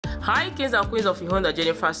Hi kings and queens of Youcut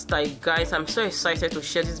Jennifer style, guys. I'm so excited to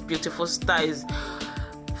share these beautiful styles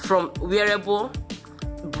from wearable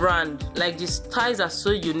brand. Like, the styles are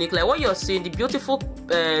so unique. Like what you're seeing, the beautiful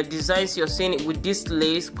designs you're seeing with this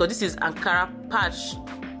lace, because this is Ankara patch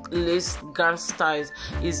lace gown styles,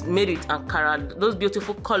 is made with Ankara. Those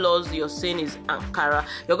beautiful colors you're seeing is Ankara.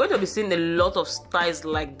 You're going to be seeing a lot of styles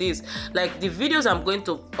like this. Like the videos I'm going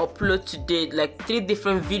to upload today, like 3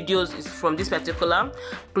 different videos is from this particular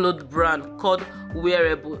cloth brand called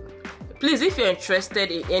Wearable. Please, if you're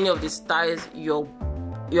interested in any of the styles you're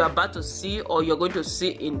about to see or you're going to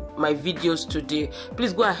see in my videos today,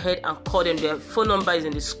 please go ahead and call them. Their phone number is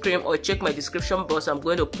in the screen, or check my description box. I'm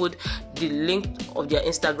going to put the link of their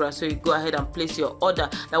Instagram, so you go ahead and place your order.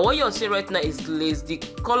 Now what you're seeing right now is lace. The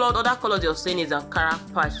other colors you're seeing is Ankara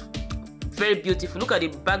patch. Very beautiful. Look at the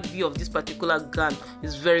back view of this particular gown.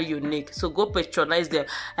 It's very unique, so go patronize them.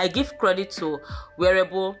 I give credit to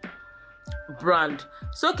Wearable brand.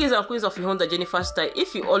 So kings and queens of Youcut Jennifer style,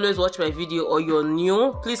 if you always watch my video or you're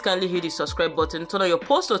new, please kindly hit the subscribe button, turn on your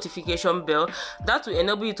post notification bell. That will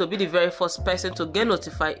enable you to be the very first person to get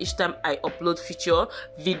notified each time I upload feature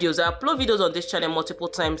videos. I upload videos on this channel multiple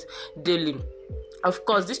times daily. Of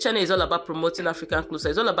course, this channel is all about promoting African clothes.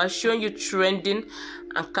 It's all about showing you trending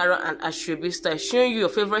Ankara and Asoebi style, showing you your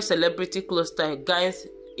favorite celebrity clothes style. Guys,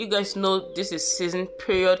 you guys know this is season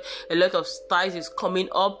period. A lot of styles is coming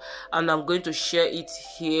up, and I'm going to share it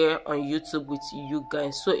here on YouTube with you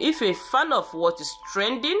guys. So if you're a fan of what is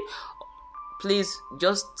trending, please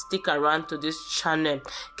just stick around to this channel.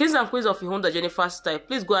 Kings and queens of Youcut Jennifer style,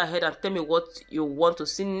 please go ahead and tell me what you want to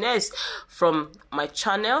see next from my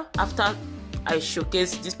channel after I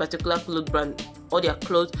showcase this particular cloth brand or their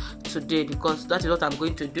clothes today, because that is what I'm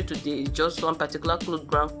going to do today. It's just one particular cloth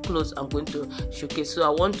brand clothes I'm going to showcase. So I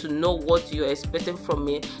want to know what you're expecting from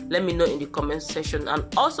me. Let me know in the comment section, and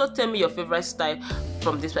also tell me your favorite style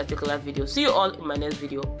from this particular video. See you all in my next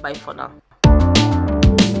video. Bye for now.